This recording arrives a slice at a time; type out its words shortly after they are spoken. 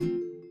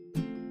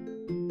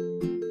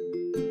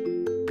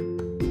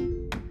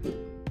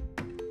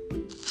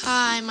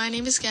Hi, my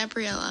name is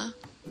Gabriella.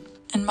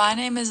 And my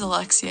name is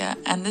Aleksia,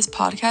 and this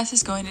podcast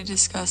is going to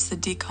discuss the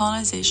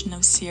decolonization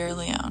of Sierra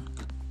Leone.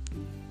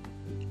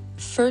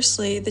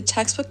 Firstly, the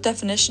textbook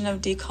definition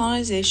of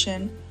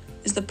decolonization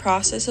is the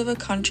process of a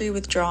country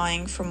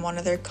withdrawing from one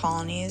of their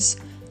colonies,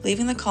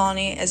 leaving the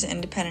colony as an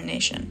independent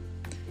nation.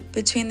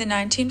 Between the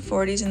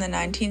 1940s and the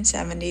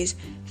 1970s,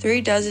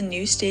 36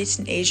 new states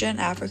in Asia and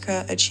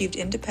Africa achieved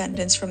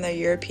independence from their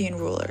European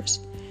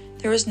rulers.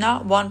 There was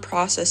not one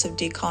process of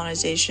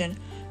decolonization.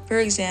 For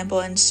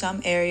example, in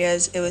some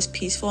areas it was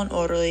peaceful and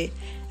orderly,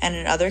 and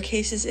in other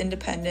cases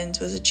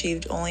independence was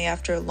achieved only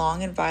after a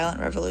long and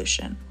violent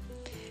revolution.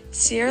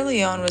 Sierra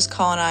Leone was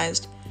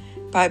colonized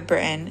by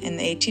Britain in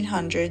the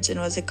 1800s and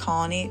was a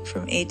colony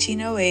from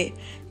 1808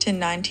 to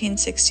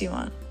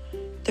 1961.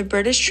 The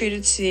British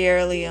treated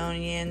Sierra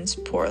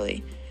Leoneans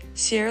poorly.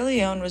 Sierra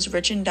Leone was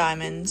rich in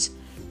diamonds,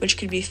 which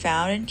could be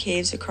found in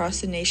caves across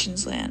the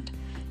nation's land.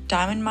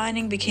 Diamond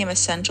mining became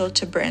essential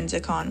to Britain's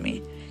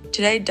economy.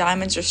 Today,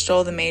 diamonds are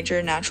still the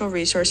major natural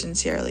resource in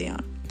Sierra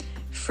Leone.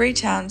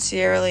 Freetown,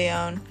 Sierra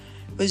Leone,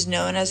 was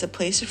known as a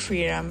place of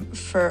freedom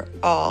for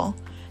all.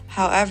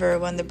 However,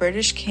 when the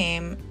British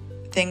came,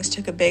 things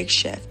took a big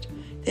shift.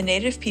 The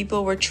native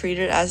people were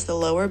treated as the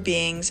lower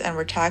beings and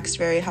were taxed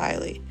very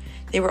highly.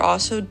 They were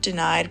also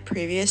denied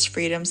previous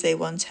freedoms they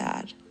once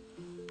had.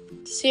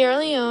 Sierra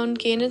Leone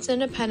gained its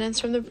independence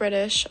from the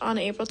British on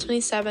April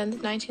 27,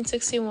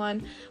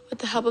 1961, with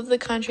the help of the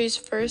country's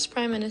first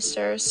Prime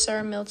Minister,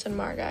 Sir Milton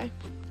Margai.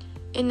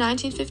 In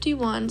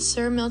 1951,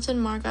 Sir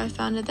Milton Margai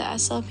founded the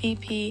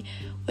SLPP,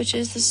 which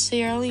is the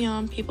Sierra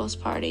Leone People's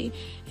Party,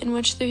 in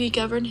which he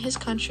governed his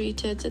country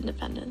to its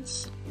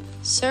independence.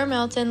 Sir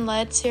Milton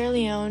led Sierra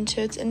Leone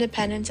to its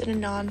independence in a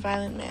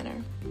non-violent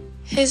manner.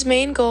 His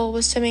main goal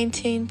was to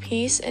maintain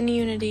peace and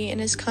unity in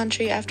his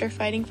country after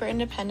fighting for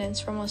independence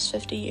for almost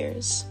 50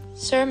 years.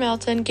 Sir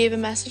Milton gave a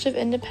message of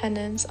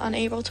independence on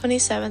April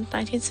 27,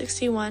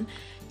 1961,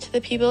 to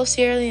the people of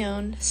Sierra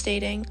Leone,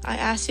 stating, "I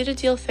ask you to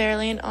deal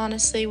fairly and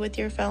honestly with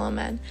your fellow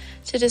men,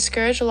 to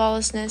discourage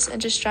lawlessness,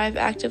 and to strive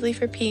actively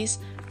for peace,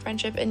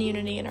 friendship, and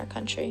unity in our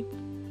country."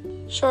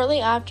 Shortly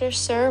after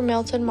Sir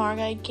Milton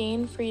Margai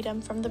gained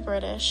freedom from the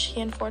British,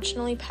 he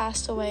unfortunately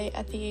passed away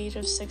at the age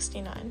of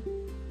 69.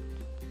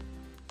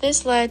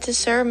 This led to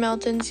Sir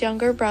Milton's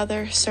younger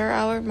brother, Sir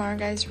Albert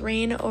Margai's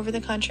reign over the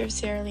country of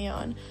Sierra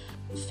Leone,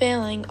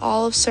 failing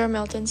all of Sir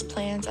Milton's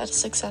plans at a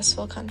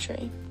successful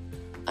country.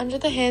 Under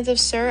the hands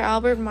of Sir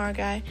Albert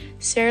Margai,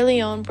 Sierra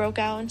Leone broke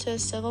out into a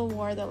civil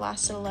war that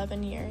lasted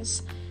 11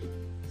 years,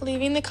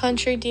 leaving the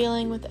country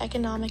dealing with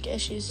economic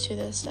issues to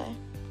this day.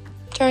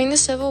 During the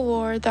Civil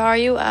War, the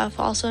RUF,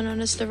 also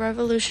known as the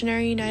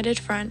Revolutionary United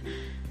Front,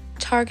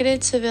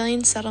 targeted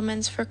civilian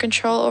settlements for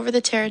control over the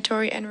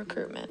territory and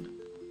recruitment.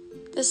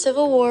 The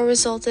Civil War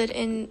resulted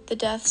in the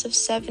deaths of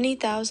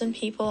 70,000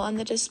 people and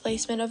the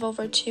displacement of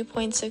over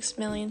 2.6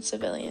 million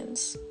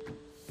civilians.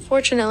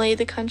 Fortunately,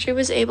 the country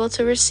was able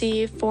to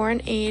receive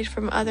foreign aid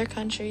from other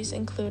countries,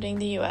 including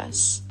the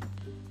U.S.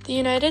 The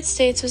United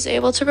States was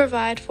able to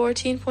provide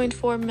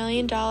 $14.4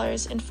 million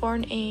in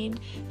foreign aid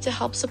to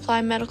help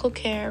supply medical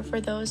care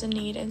for those in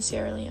need in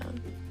Sierra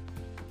Leone.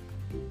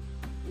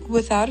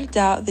 Without a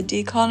doubt, the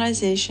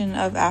decolonization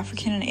of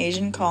African and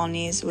Asian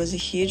colonies was a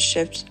huge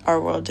shift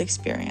our world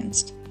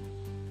experienced.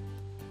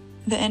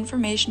 The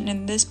information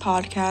in this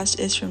podcast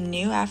is from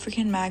New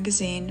African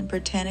Magazine,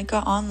 Britannica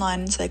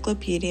Online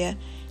Encyclopedia,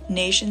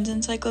 Nations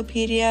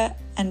Encyclopedia,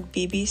 and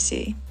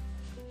BBC.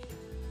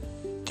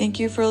 Thank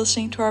you for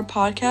listening to our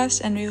podcast,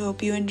 and we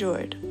hope you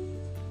enjoyed.